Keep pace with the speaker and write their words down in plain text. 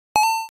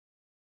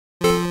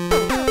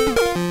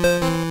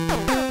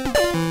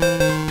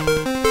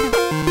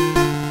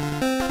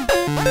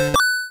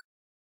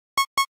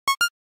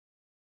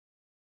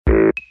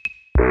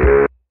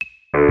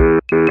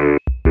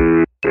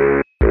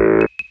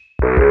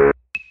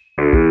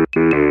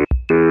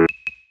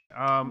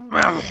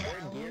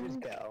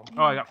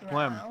Oh, I got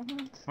phlegm. Oh,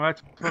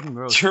 that's fucking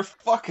gross. You're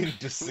fucking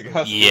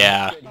disgusting.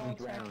 Yeah.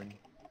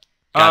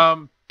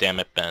 God damn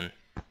it, Ben.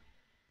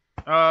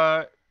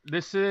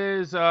 This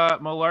is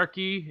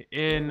Malarkey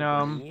in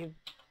I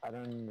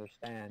don't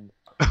understand.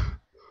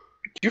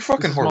 You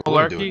fucking horrible.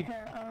 Malarkey.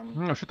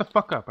 No, shut the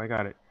fuck up. I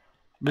got it.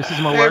 This is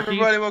Malarkey. Hey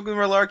everybody, welcome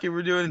to Malarkey.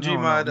 We're doing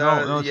Gmod.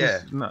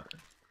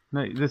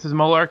 No, this is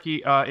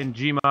Malarkey in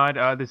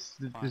Gmod. This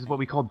is what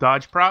we call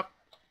dodge prop.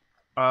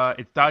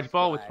 It's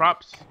dodgeball with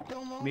props.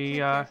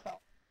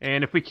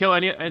 And if we kill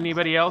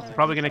anybody else, they're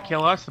probably gonna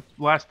kill us. The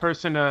last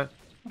person to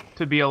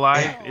be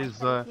alive is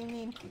the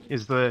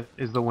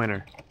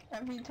winner.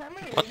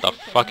 What the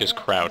fuck is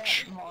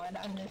crouch?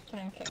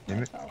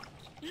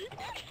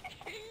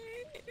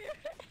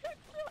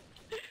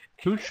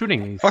 Who's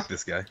shooting these? Fuck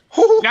this guy.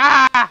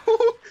 Ah!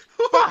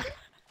 Fuck!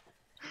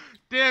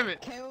 Damn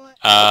it!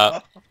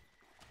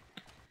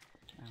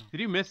 Did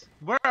you miss?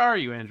 Where are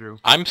you, Andrew?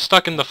 I'm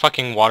stuck in the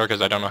fucking water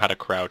because I don't know how to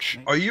crouch.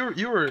 Oh,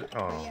 you were.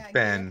 Oh,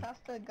 Ben.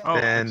 Oh,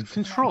 Ben.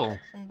 Control.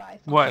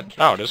 What?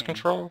 Oh, it is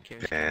control?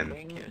 Ben.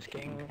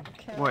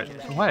 What?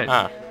 What?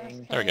 Ah,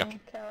 there we go.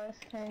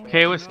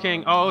 Chaos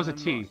King. Oh, it was a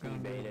T.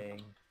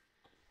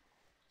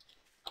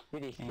 We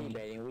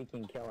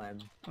can kill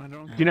him.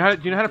 Do you know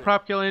how to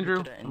prop kill,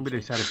 Andrew? I'm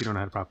really sad if you don't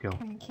know how to prop kill.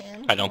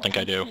 I don't think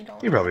I do.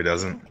 He probably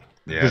doesn't.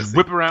 Yeah. Just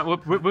whip around,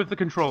 whip the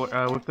controller,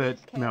 whip the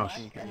mouse.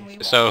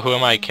 So who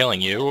am I killing?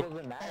 You?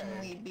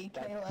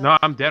 No,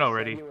 I'm dead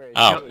already.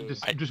 Oh,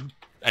 just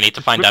I need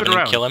to find whip it Evan and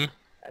around. kill him?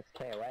 That's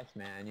KOS,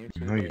 man.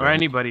 Or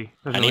anybody.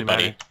 Doesn't really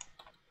Anybody. matter.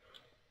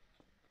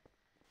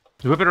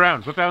 Just whip it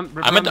around. Whip around.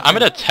 I'm a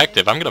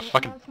detective. I'm gonna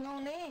fucking...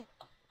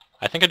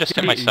 I think I just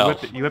hit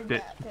myself. You whipped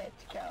it.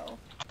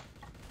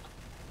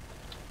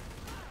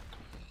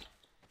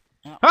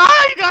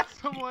 Ah! You got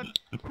someone!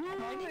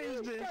 Who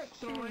is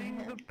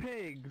destroying the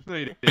pigs? No,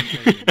 you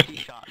didn't. He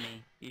shot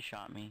me. He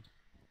shot me.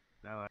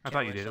 No, I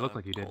thought you did. It looked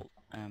like you did.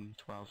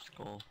 12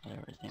 skull,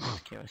 whatever his name is,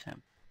 kills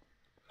him.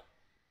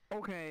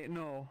 Okay,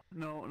 no.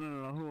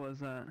 Who was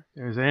that?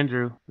 There's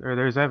Andrew. Or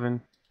there's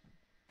Evan.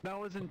 That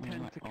was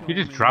intent to kill You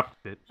just me.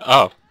 dropped it.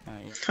 Oh.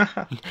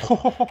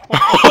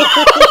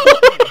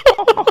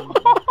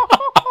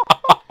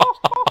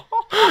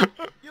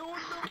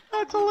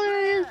 That's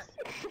hilarious.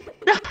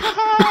 He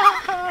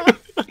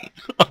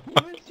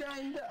was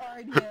trying to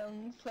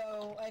RDM,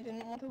 so I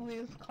didn't want to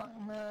lose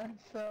karma,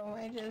 so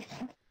I just...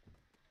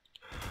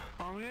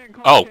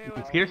 Oh.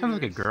 Peter sounds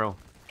like a girl.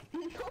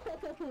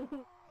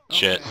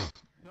 Shit.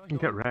 You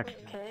get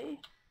wrecked.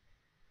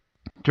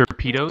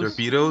 Torpedoes?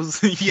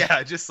 Torpedoes? Yeah,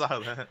 I just saw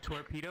that.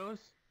 Torpedoes?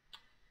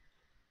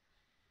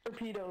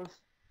 Torpedoes.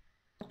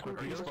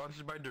 Are you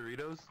sponsored by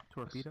Doritos?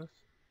 Torpedoes?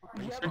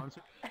 Are you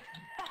sponsored?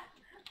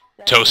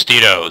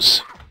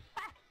 Tostitos.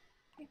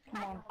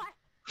 Come on.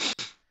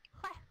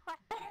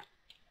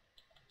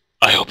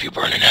 I hope you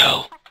burn in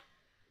hell.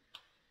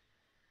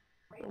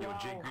 Yo,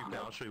 Jake,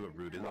 I'll show you what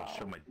rude is. I'll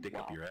shove my dick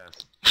up your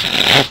ass.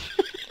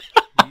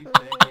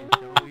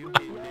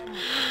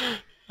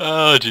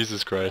 Oh,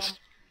 Jesus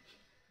Christ.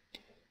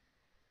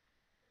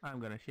 I'm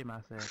gonna shit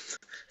myself.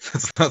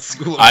 That's not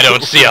school. I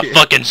don't see a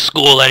fucking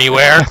school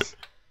anywhere.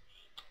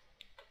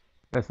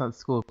 That's not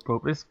school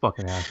appropriate. This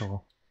fucking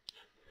asshole.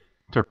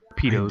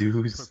 Torpedoes.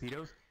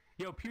 Torpedoes?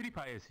 Yo,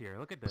 PewDiePie is here.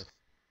 Look at this.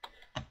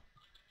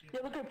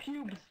 Yeah, look at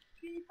pubes.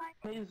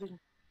 Amazing.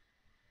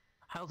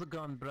 How's it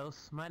going,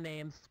 bros? My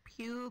name's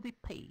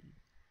PewDiePie.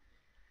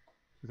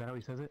 Is that how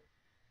he says it?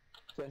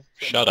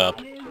 Shut up.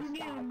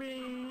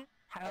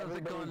 How's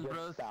it going,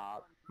 bros?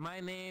 My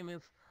name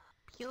is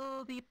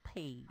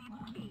PewDiePie.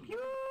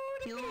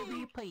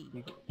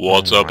 PewDiePie.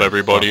 What's up,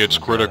 everybody? It's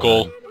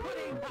Critical.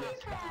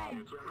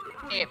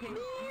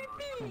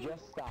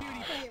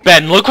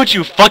 Ben, look what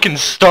you fucking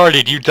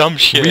started, you dumb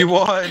shit. We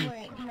won.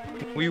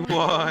 We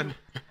won.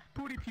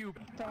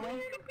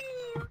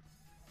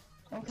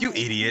 You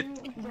idiot.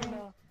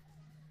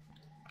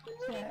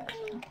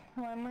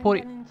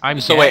 I'm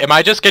So wait, am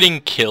I just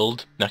getting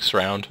killed next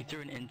round? He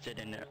threw an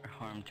incident that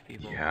harmed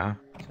people. Yeah.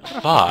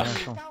 Fuck.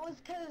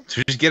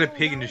 So just get a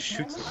pig and just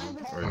shoot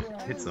someone. Or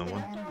hit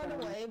someone.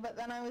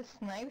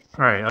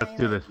 Alright, let's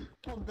do this.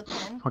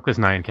 Fuck this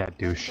 9-cat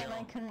douche.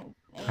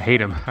 I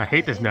hate him. I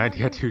hate this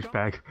 9-cat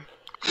douchebag.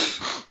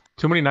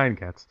 Too many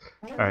 9-cats.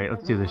 Alright,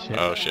 let's do this shit.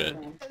 Oh shit.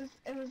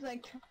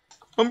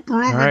 I'm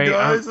proving, Alright,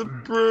 guys.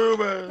 I'm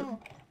proving.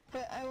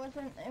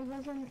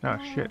 Oh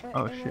shit.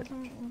 Oh shit.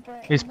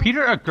 Is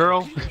Peter a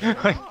girl?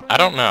 I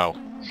don't know.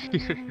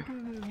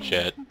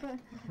 Shit.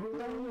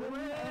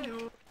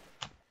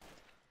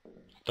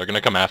 They're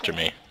gonna come after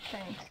me.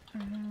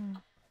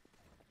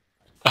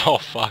 Oh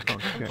fuck.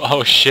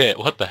 Oh shit,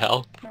 what the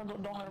hell?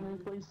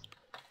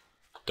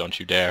 Don't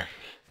you dare.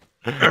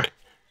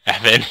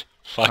 Evan,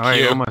 fuck Alright,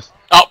 you. almost.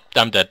 Oh,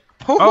 I'm dead.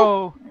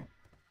 Oh!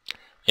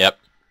 Yep.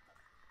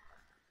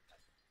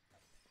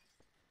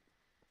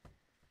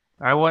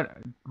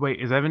 Wait,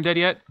 is Evan dead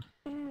yet?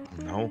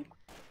 No.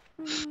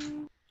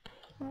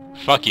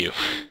 Fuck you.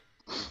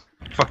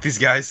 Fuck these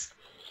guys.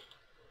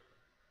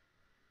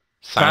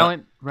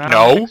 Silent round?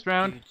 No. Next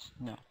round?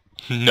 No.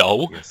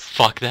 No. Yes.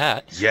 Fuck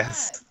that.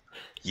 Yes.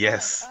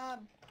 Yes.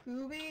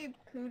 Pooty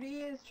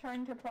is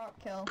trying to prop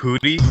kill.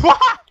 Pooty.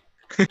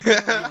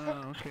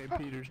 Okay,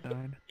 Peter's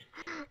died.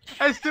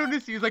 As soon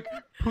as he's like,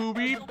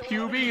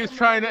 Puby is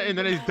trying to, and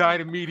then he's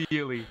died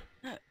immediately.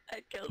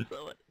 I killed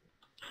someone.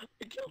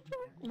 I killed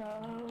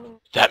someone.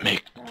 Damn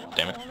it.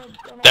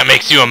 That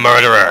makes you a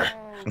murderer.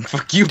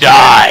 Fuck you.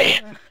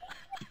 Die.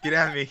 Get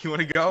at me. You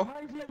wanna go?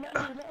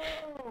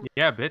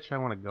 Yeah, bitch, I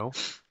want to go.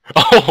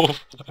 Oh.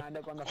 Signed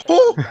up on the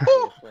Oh, forums,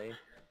 oh. obviously.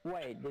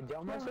 Wait, did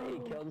Domo say he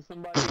killed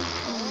somebody?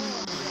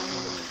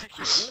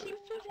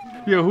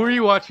 Yo, who are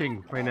you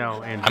watching right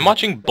now, Andrew? I'm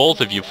watching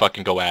both of you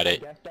fucking go at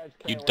it.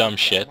 You dumb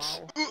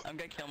shits. I'm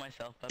gonna kill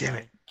myself. Damn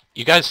it.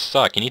 You guys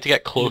suck. You need to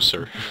get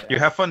closer. You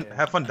have fun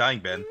dying,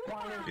 Ben.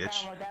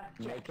 Bitch.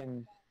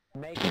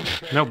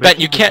 No, Bet bitch,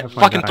 you can't have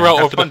fun fucking dying. throw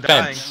Have over fun the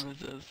dying. fence.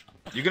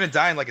 You're gonna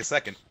die in like a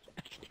second.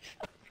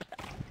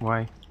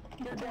 Why?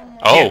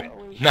 Oh.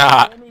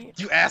 Nah.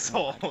 You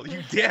asshole.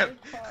 You damn.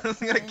 I'm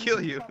gonna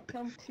kill you.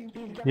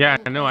 Yeah,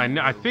 I know.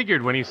 I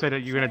figured when he said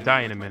that you're gonna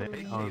die in a minute.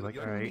 I was like,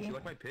 all right. You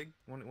like my pig?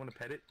 Want to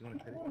pet it? You want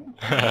to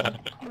pet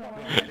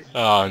it?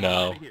 Oh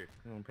no. Here.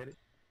 You want to pet it?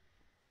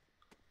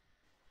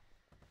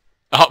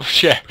 Oh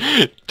shit.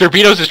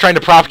 Torpedoes is trying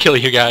to prop kill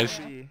you guys.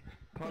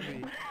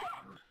 Puppy.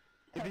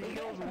 If he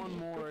kills one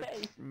more,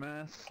 it's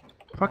mess.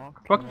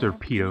 Fuck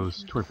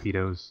torpedoes.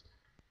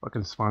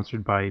 Fucking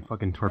sponsored by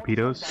fucking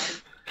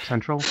Torpedoes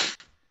Central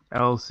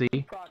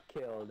LLC. Prop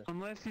killed.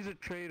 Unless he's a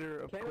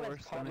traitor, of Say less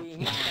course, then puppy,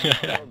 it's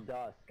fine. killed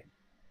Dusk.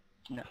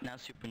 Now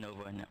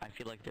Supernova, and I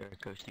feel like they're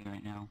ghosting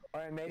right now.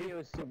 Alright, maybe it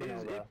was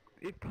Supernova.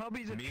 If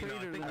Puppy's a Me? No, I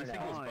traitor, think then it it's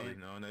was Bobby. fine.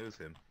 No, it was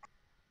him.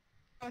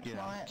 It's Yeah.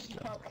 not.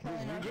 Prop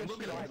killing our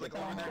Look at him. He's like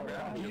on that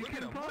ground. You Look at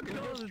can him. pop Look at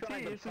kill him. the T,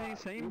 it's the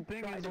same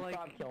thing as like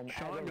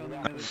shotgun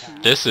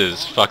meditation. This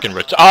is fucking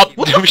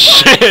oh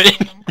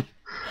shit.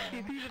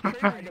 If he's a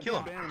traitor, you Kill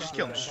him. can't ban Just for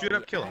kill him. that. Straight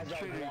up kill him. As a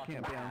traitor, you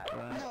can't ban for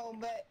that. No,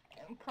 but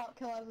prop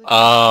kill as a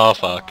Oh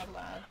fuck.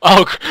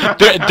 Oh,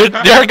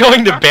 they're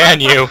going to ban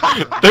you.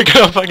 They're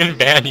gonna fucking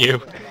ban you.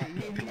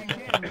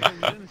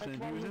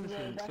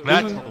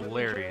 That's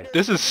hilarious.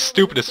 This is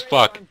stupid as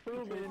fuck.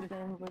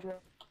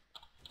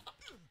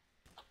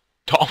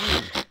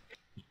 Oh.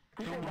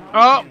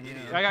 Oh,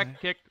 I got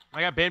kicked.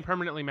 I got banned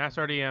permanently. Mass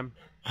RDM.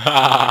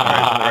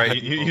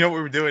 Alright, you know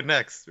what we're doing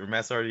next. We're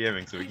mass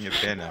RDMing so we can get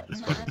banned out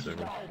this fucking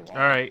server. All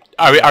right.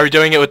 Are we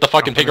doing it with the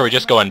fucking pig, or are we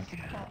just going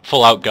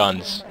full out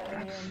guns?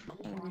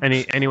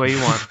 Any way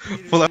you want.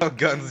 Full out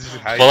guns. Just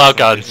hide Full out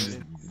somewhere, guns. Just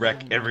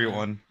wreck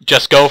everyone.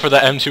 Just go for the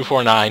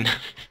M249.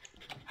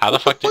 How the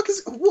fuck did...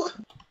 is what?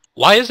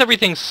 Why is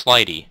everything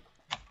slidey?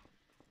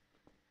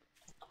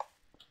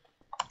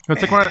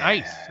 It's like we're on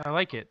ice. I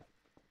like it.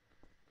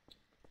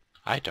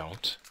 I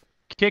don't.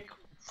 Kick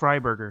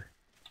Freiburger.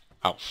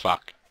 Oh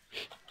fuck.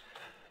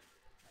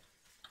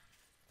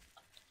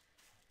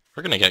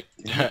 We're gonna get...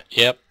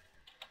 Yep.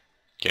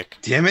 Kick.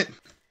 Damn it.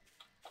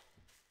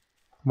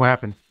 What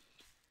happened?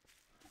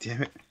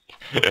 Damn it.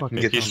 Fucking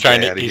Get He's this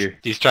trying guy to... outta here.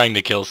 He's trying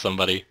to kill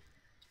somebody.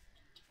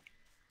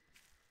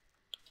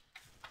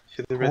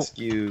 To the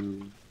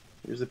rescue.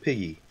 There's a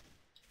piggy.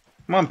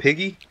 Come on,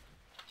 piggy.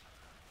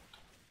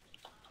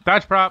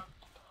 Dodge prop.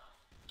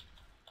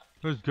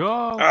 Let's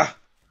go. Ah.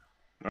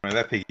 Alright,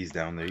 that piggy's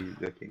down there.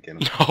 I can't get him.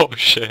 Oh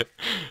shit.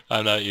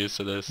 I'm not used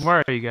to this.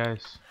 Where are you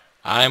guys?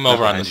 I'm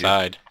over on the behind you.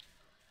 side.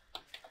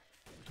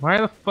 Why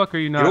the fuck are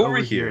you not Get over over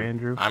here, here.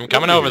 Andrew? I'm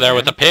coming over there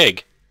with a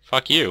pig.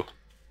 Fuck you.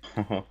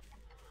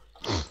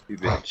 You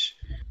bitch.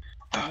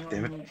 Oh,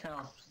 damn it. That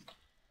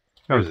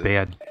was Where is it?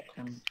 bad.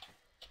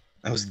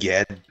 That was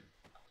Gad.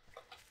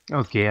 That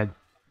was bad.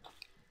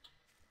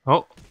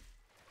 Oh,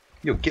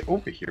 Yo, get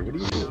over here. What are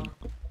you doing?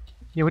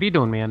 yeah. What are you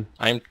doing, man?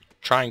 I'm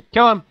trying...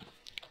 Kill him.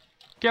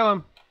 Kill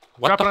him.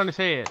 What Drop the... it on his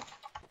head.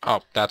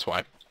 Oh, that's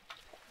why.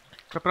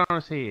 Drop it on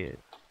his head.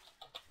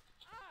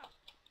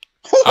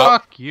 Oh.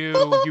 Fuck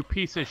you, you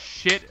piece of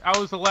shit. I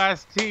was the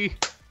last T.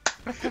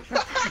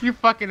 You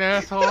fucking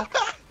asshole.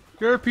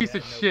 You're a piece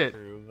of shit.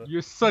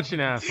 You're such an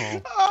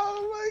asshole.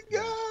 Oh my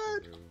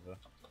god.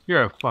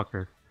 You're a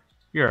fucker.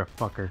 You're a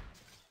fucker.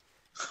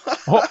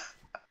 Oh.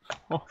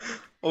 Oh.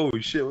 Oh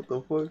shit, what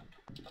the fuck?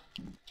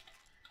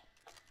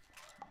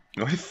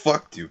 No, I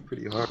fucked you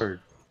pretty hard.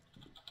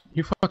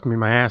 You fucked me in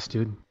my ass,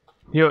 dude.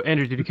 Yo,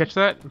 Andrew, did you catch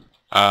that?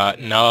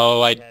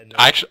 No,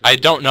 I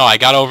don't know. I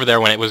got over there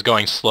when it was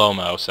going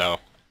slow-mo, so...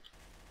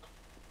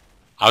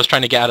 I was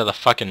trying to get out of the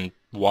fucking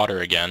water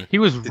again. He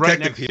was right Detective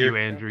next to here. you,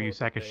 Andrew, you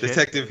sack of shit.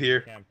 Detective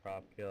here.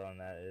 Prop kill and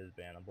that is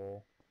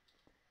bannable.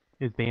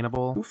 Is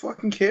bannable. Who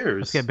fucking cares?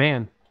 Let's get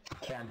banned.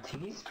 Can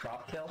T's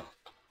prop kill?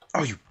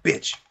 Oh, you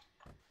bitch.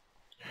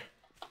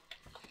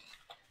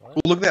 Oh,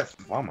 look at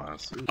that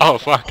FAMAS. Oh,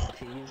 fuck.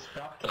 T's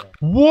prop kill.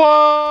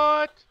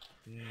 What?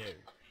 No.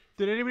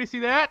 Did anybody see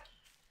that?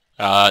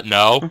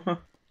 No.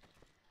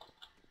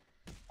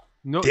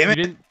 No, Damn you it.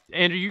 didn't.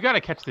 Andrew, you gotta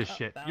catch this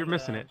shit. You're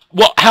missing it.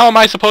 Well, how am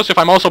I supposed to if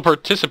I'm also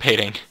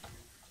participating?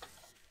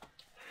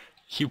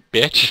 You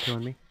bitch.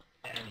 Killing me.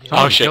 Oh,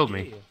 Someone shit. killed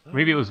me.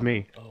 Maybe it was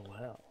me. Oh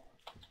well.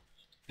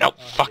 No,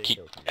 fuck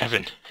you,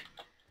 Evan.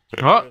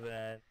 Oh,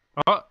 Proven.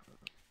 oh,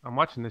 I'm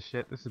watching this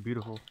shit. This is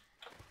beautiful.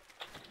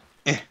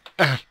 Eh.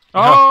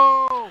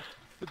 Oh,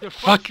 the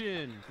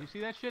deflection. You see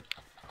that shit?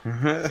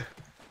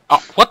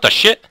 Oh, what the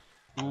shit?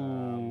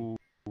 Ooh,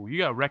 you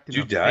got wrecked in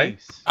Did the you die?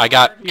 face. I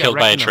got You killed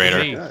by a wrecked in the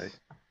traitor. face.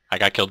 I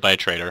got killed by a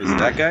traitor. Is it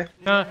that guy?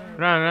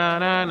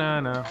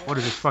 No. What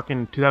is this,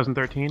 fucking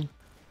 2013?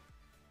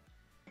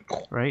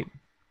 Right?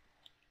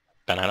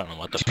 Ben, I don't know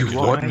what the You fuck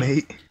you're what, doing.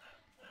 mate?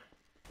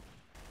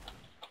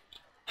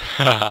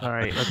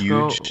 Alright,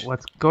 Huge.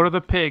 let's go to the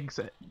pigs.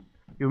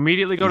 You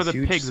immediately go to He's the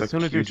huge, pigs as suck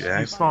soon as you huge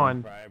ass.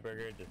 spawn.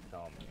 Fryburger, just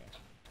tell me.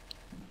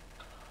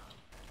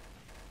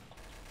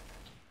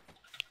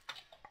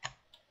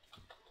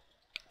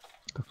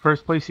 The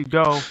first place you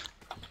go.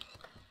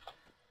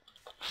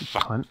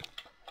 Fuck. Cunt.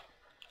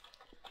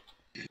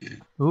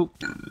 Oop.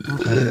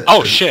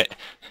 Oh shit!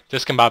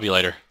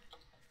 Discombobulator.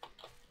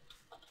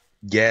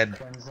 Gad.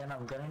 Crimson,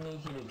 I'm gonna need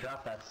you to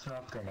drop that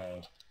smoke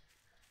grenade.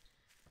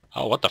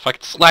 Oh, what the fuck?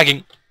 It's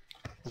lagging.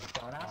 Just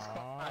don't ask.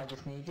 I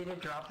just need you to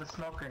drop the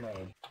smoke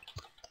grenade.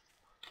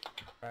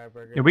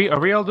 Fryburger. Are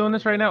we all doing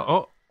this right now?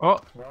 Oh.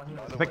 Well,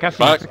 Is that Cassie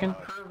Fuck. Mexican?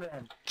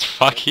 proven.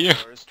 Fuck you.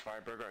 First,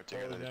 Fryburger are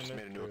together. They just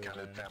made a new account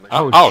in family.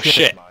 Oh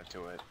shit! Mod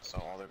to it, so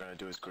all they're gonna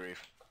do is grief.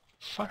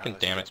 Fucking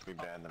damn it. We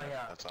ban them.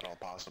 Yeah. That's not all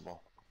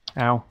possible.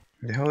 Ow.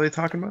 The hell are they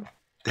talking about?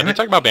 Are they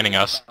talking about banning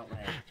us?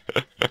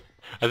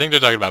 I think they're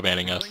talking about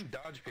banning us. Playing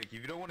dodge pick. If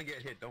you don't want to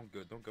get hit, don't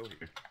go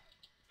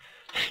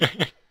here.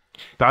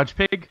 Dodge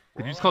pig?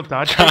 Did you just call it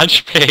Dodge pig?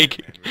 Dodge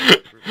pig.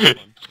 Man,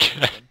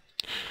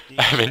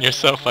 Evan, you're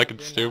so fucking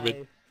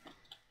stupid.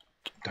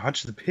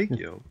 Dodge the pig,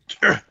 yo.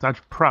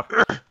 Dodge prop.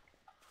 I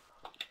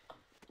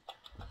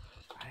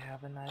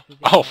have a knife again.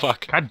 Oh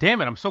fuck. God damn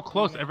it, I'm so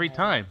close every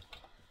time.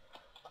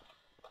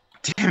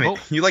 Damn it! Oh.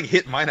 You like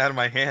hit mine out of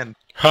my hand.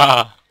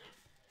 Ha.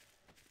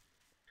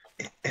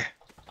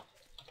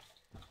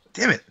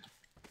 Damn it!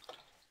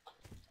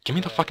 Give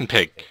me the fucking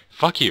pig.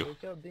 Fuck you. Who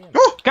killed Demon?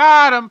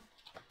 Got him!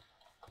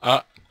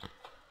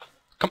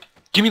 Come.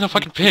 Give me the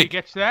fucking Did you pig.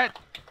 get that?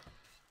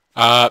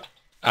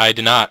 I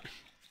did not.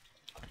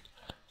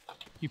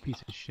 You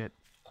piece of shit.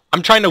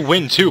 I'm trying to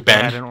win too,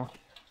 Bad, I Ben. don't-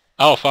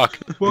 Oh fuck.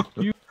 Fuck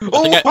you.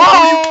 Oh, think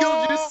you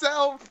killed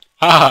yourself!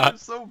 Haha. You're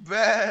so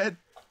bad!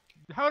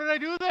 How did I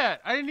do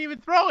that? I didn't even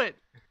throw it.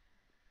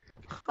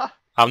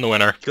 I'm the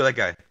winner. Kill that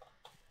guy.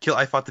 Kill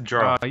I fought the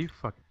draw. You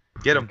fucking.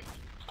 Get him.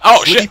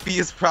 Oh shit. Sleepy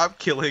is prop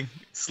killing.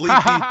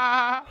 Sleepy.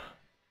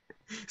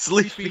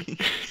 Sleepy.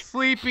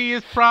 Sleepy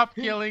is prop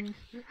killing.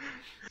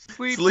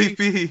 Sleepy.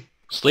 Sleepy.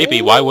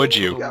 Sleepy, why would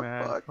you? Oh, got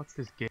man. fucked. What's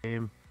this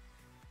game?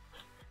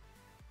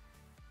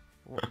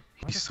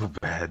 He's so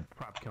bad.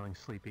 Prop killing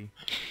Sleepy.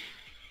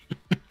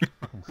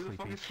 Fucking Who the fuck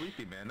Sleepy. is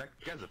sleepy, man? That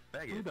guy's a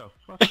Who faggot. the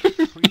fuck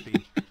is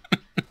Sleepy?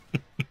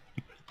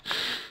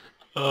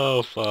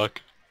 Oh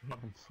fuck.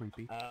 Fucking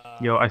Sleepy.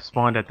 Yo, I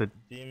spawned at the.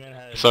 Demon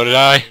had So did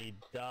I. He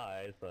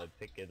died, so I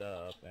pick it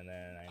up, and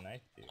then I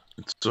knifed you.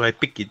 So I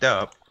pick it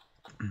up.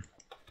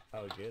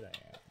 How good I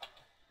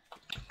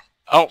am.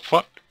 Oh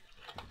fuck.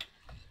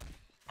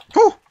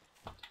 Whew!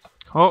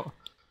 Oh,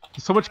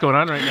 there's so much going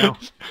on right now.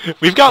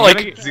 We've got We gotta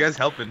like. This guy's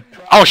helping.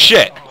 Oh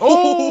shit.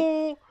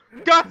 Oh,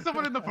 got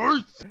someone in the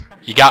first.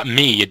 You got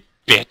me, you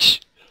bitch.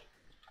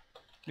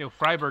 Yo,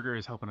 Fryburger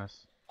is helping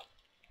us.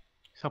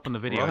 He's helping the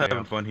We're video. all having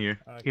yo. fun here.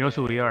 He knows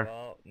who we are.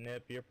 Well,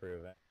 Nip, you're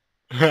proven.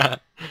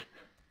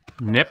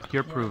 Nip,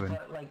 you're Yeah, proven.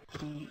 but,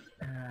 like, he...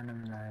 never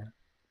mind.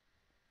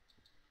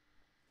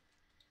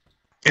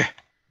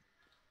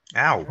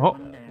 Ow. Oh,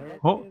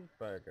 oh.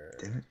 Burger.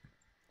 Damn it.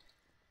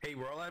 Hey,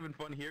 we're all having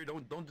fun here.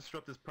 Don't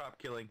disrupt this prop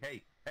killing.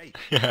 Hey.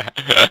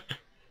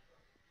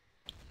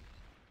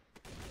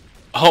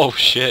 Oh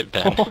shit,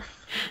 Ben. What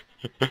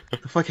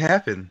the fuck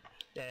happened?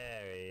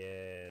 There he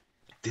is.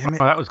 Damn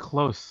it. Oh, that was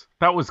close.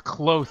 That was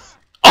close.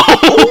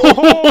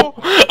 Oh!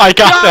 I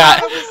got that.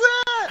 What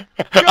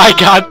was that? I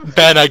got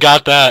Ben. I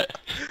got that.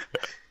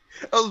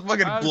 I was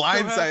fucking I was so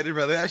blindsided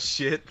by that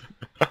shit.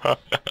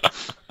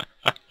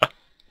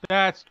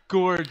 That's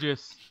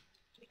gorgeous.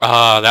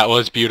 Ah, that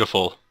was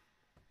beautiful.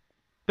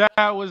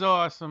 That was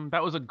awesome.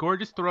 That was a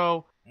gorgeous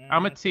throw.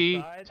 I'm a T.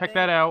 So I Check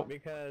that think out.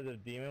 Because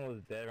if Demon was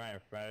dead right in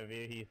front of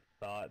you, he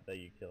thought that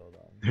you killed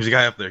him. There's a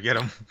guy up there. Get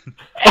him.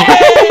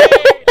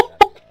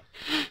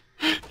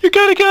 You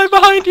got a guy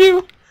behind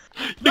you.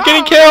 You're No,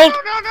 getting killed.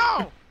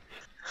 No.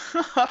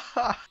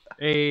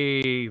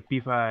 Hey,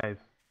 B5.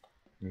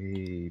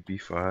 Hey,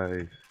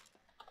 B5.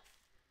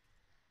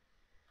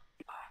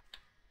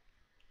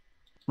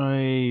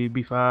 Hey, Oh,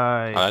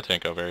 B5. that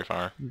didn't go very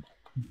far.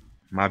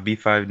 My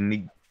B5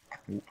 need.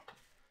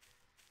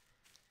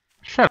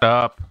 Shut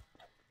up.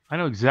 I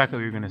know exactly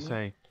what you're gonna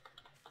say.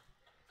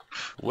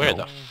 Where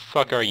the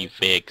fuck are you, Go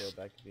figs?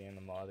 back to being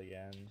the mod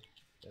again.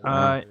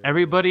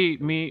 Everybody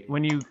meet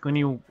when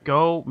you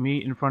go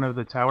meet in front of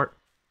the tower.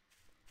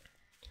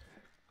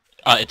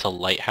 It's a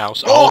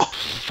lighthouse. Oh,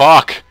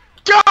 fuck.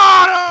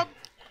 Got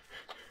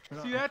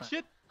him! See that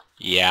shit?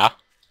 Yeah.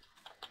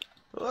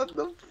 What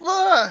the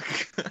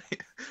fuck?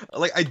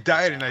 Like I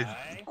died and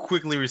I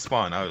quickly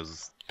respawned. I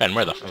was. Ben,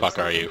 where the fuck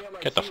are you?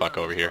 Get the fuck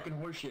over here.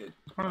 In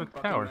front of the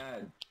tower.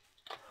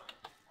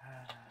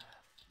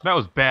 That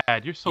was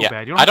bad. You're so Yeah,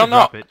 bad. You don't I have don't to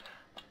drop know. it.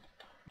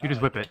 You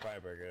just whip it.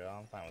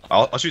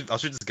 I'll shoot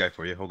this guy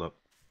for you. Hold up.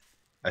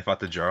 I fought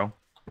the Jarl.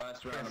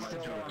 Get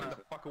the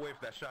fuck away from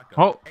that shotgun.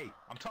 Oh. Hey,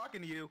 I'm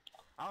talking to you.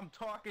 I'm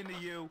talking to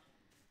you.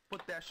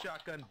 Put that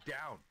shotgun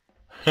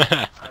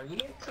down.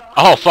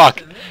 Oh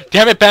fuck!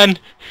 Damn it, Ben!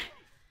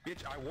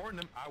 Bitch, I warned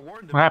him. I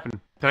warned him. What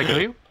happened? Did I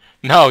kill you?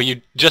 No,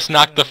 you just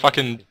knocked the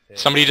fucking.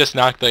 Somebody just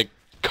knocked the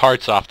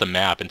carts off the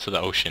map into the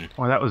ocean.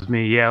 Oh, that was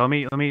me. Yeah, let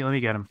me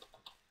get him.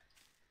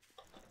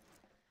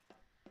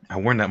 I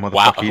warned that motherfucker.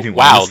 Wow, He didn't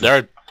wow, listen. there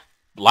are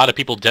a lot of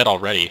people dead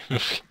already.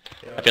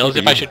 I feel as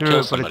if I should Sure, kill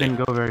but it somebody.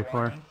 didn't go very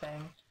far.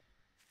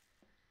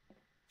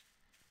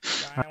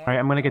 Alright,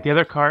 I'm gonna get the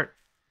other cart.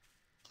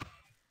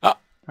 Oh, Alright,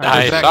 I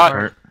there's that saw it,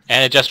 cart.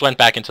 and it just went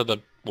back into the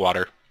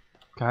water.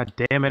 God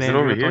damn it, Is it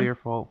Andrew, over it's all here? your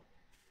fault.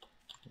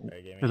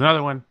 There's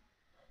another one.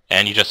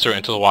 And you just threw it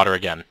into the water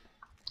again.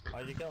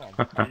 Why'd you kill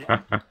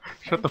him?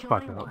 Shut the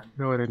fuck up.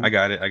 No, I didn't. I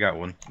got it. I got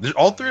one. There's,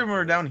 all three of them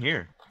are down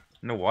here.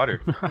 No water.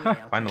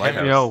 Find the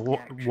lighthouse. Yo,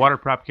 water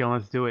prop killing,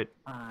 let's do it.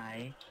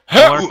 I...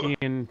 Malarkey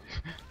and...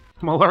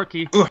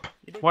 Malarkey. Ugh.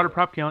 Water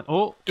prop killing.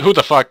 Oh! Who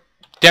the fuck?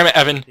 Damn it,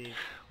 Evan!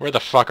 Where the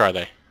fuck are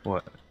they?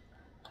 What?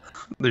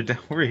 They're down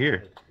over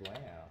here. Wow.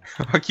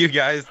 Fuck you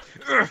guys.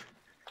 Ugh.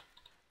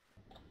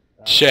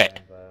 Shit.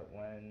 But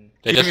when...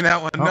 They Give just me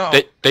that one. No.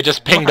 they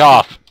just pinged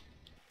off.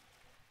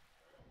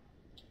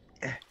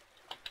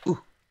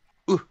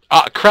 Ooh.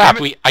 Ah, crap!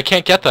 Damn I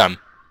can't get them.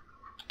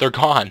 They're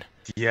gone.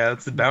 Yeah,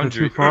 that's the Too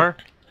boundary. far?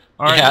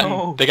 Alright, Yeah,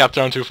 no. they got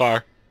thrown too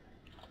far.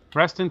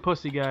 rest in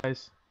pussy,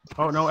 guys.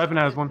 Oh, no, Evan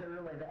has one.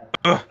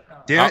 Ugh.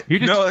 Damn it. You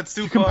just No, that's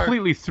too you far.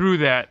 completely threw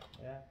that.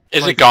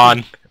 Is Like- it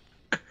gone?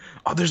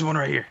 Oh, there's one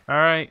right here.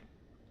 Alright.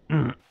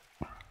 Damn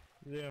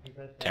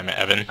it,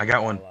 Evan. I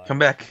got one. Come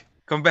back.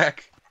 Come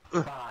back.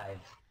 Ugh.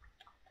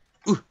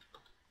 5.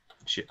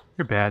 Shit.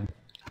 You're bad.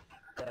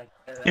 Did I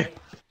get it Yeah. right?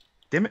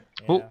 Damn it.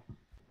 Oh.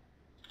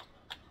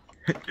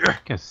 You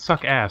guys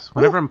suck ass.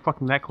 Whenever I'm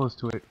fucking that close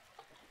to it.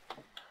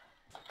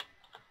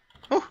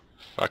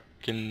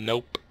 Fucking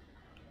nope.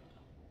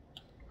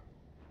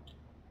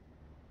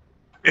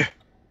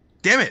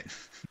 Damn it.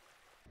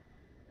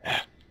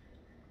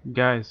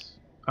 Guys,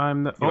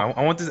 I'm the... Yo,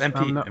 I want this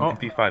MP. no-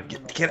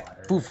 MP5. Get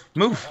it. Move.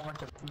 Move.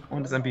 I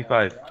want this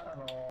MP5.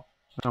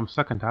 I'm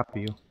stuck on top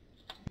of you.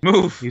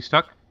 Move. You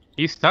stuck?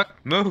 You stuck?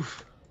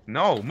 Move.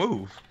 No,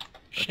 move.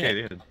 Shit.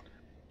 Okay, dude.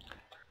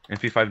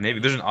 MP5 Navy.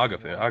 There's an AUG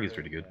up there. AUG is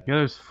pretty good. Yeah,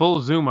 there's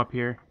full zoom up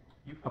here.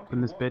 Up in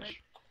this bitch.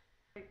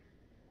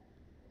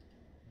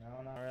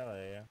 No, not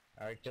really.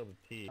 I already killed the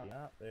T.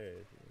 Oh, there it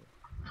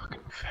is. Fucking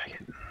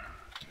faggot.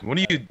 What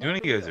are you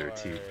doing? You guys are a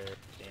T. Gamer.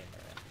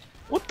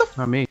 What the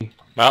Not me.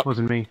 Well,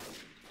 Wasn't me.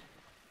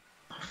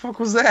 fuck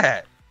was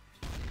that?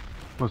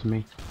 Wasn't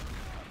me.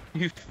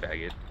 You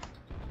faggot.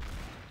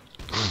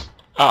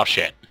 oh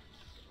shit.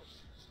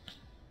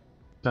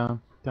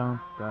 Down, down,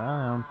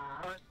 down.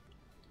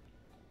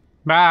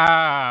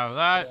 Wow,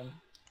 that...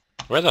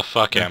 Where the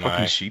fuck That am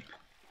fucking I? sheep.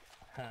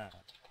 Huh.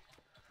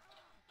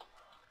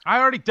 I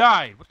already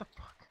died. What the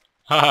fuck?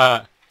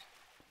 Haha,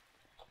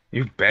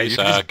 You bad. You You're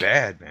just suck.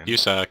 bad, man. you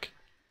suck.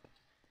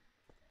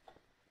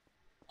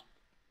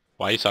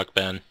 Why you suck,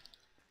 Ben?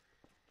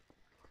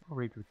 I'll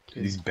rape your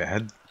kid. He's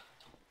bad.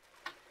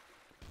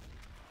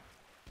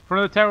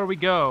 Front of the tower we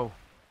go.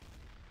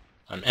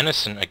 I'm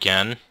innocent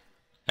again.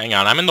 Hang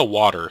on, I'm in the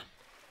water.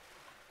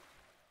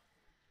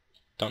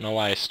 Don't know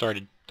why I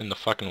started in the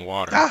fucking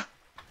water. Ah!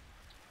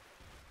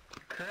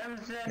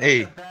 Crimson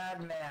Hey. is a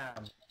bad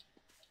man.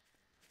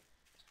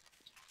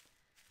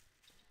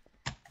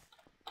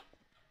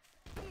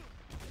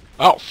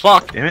 Oh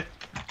fuck! Damn it.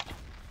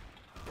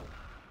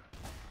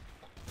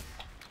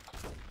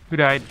 Who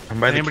died? I'm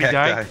by the Anybody cat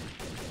die? guy.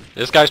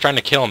 This guy's trying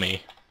to kill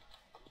me.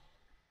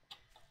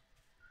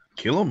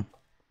 Kill him.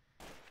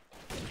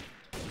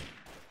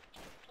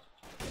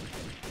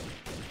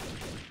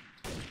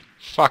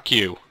 Fuck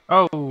you.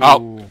 Oh.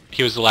 Oh.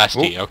 He was the last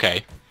T,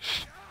 okay.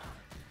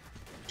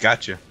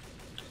 Gotcha.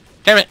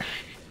 Damn it!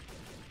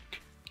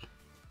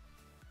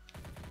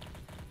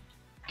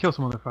 Kill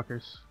some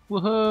motherfuckers.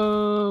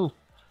 Woohoo!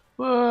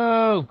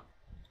 Whoa!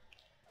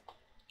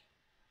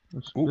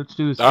 Ooh. Let's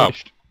do this. Oh.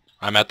 Fish.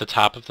 I'm at the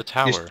top of the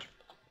tower.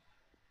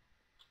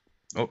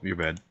 Oh, you're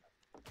bad.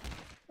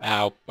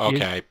 Ow.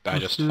 Okay, I Let's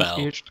just do this fell.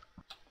 fish.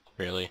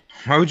 Really?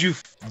 Why would you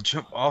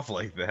jump off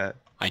like that?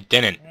 I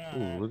didn't.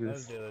 Ooh, look at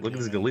Let's this. do it, Look at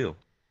let's this do it. Galil.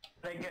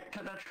 They get to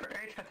the tree.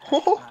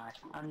 Oh.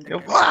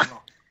 Yo,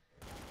 ah!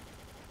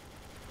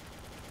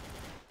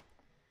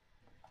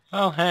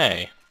 Oh,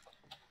 hey.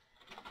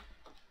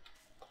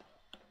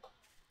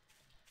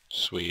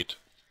 Sweet.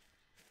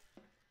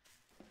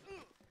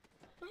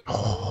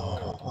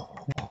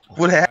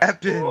 What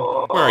happened?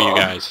 Where are you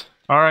guys?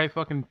 Alright,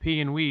 fucking pee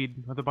and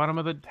weed at the bottom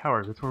of the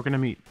tower. That's where we're gonna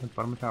meet. At the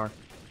bottom of the tower.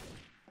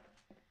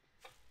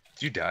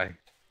 Did you die?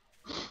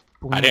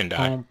 I didn't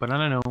die. Boom, but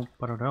I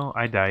don't know.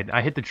 I died.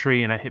 I hit the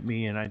tree and I hit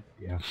me and I...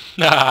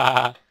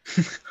 Yeah.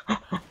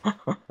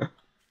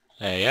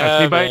 Hey, That's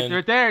me Evan.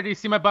 right there. Do you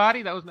see my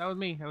body? That was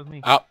me. That was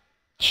me. Oh,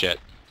 shit.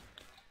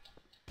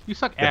 You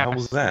suck The hell ass.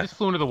 was that? I just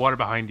flew into the water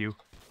behind you.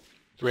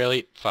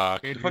 Really?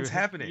 Fuck. Okay, What's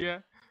happening? Yeah.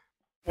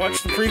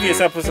 Watch the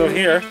previous episode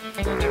here,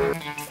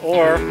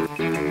 or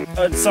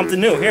something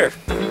new here.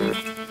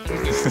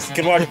 You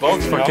can watch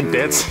both. Fucking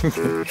bits.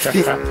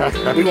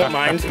 We won't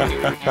mind.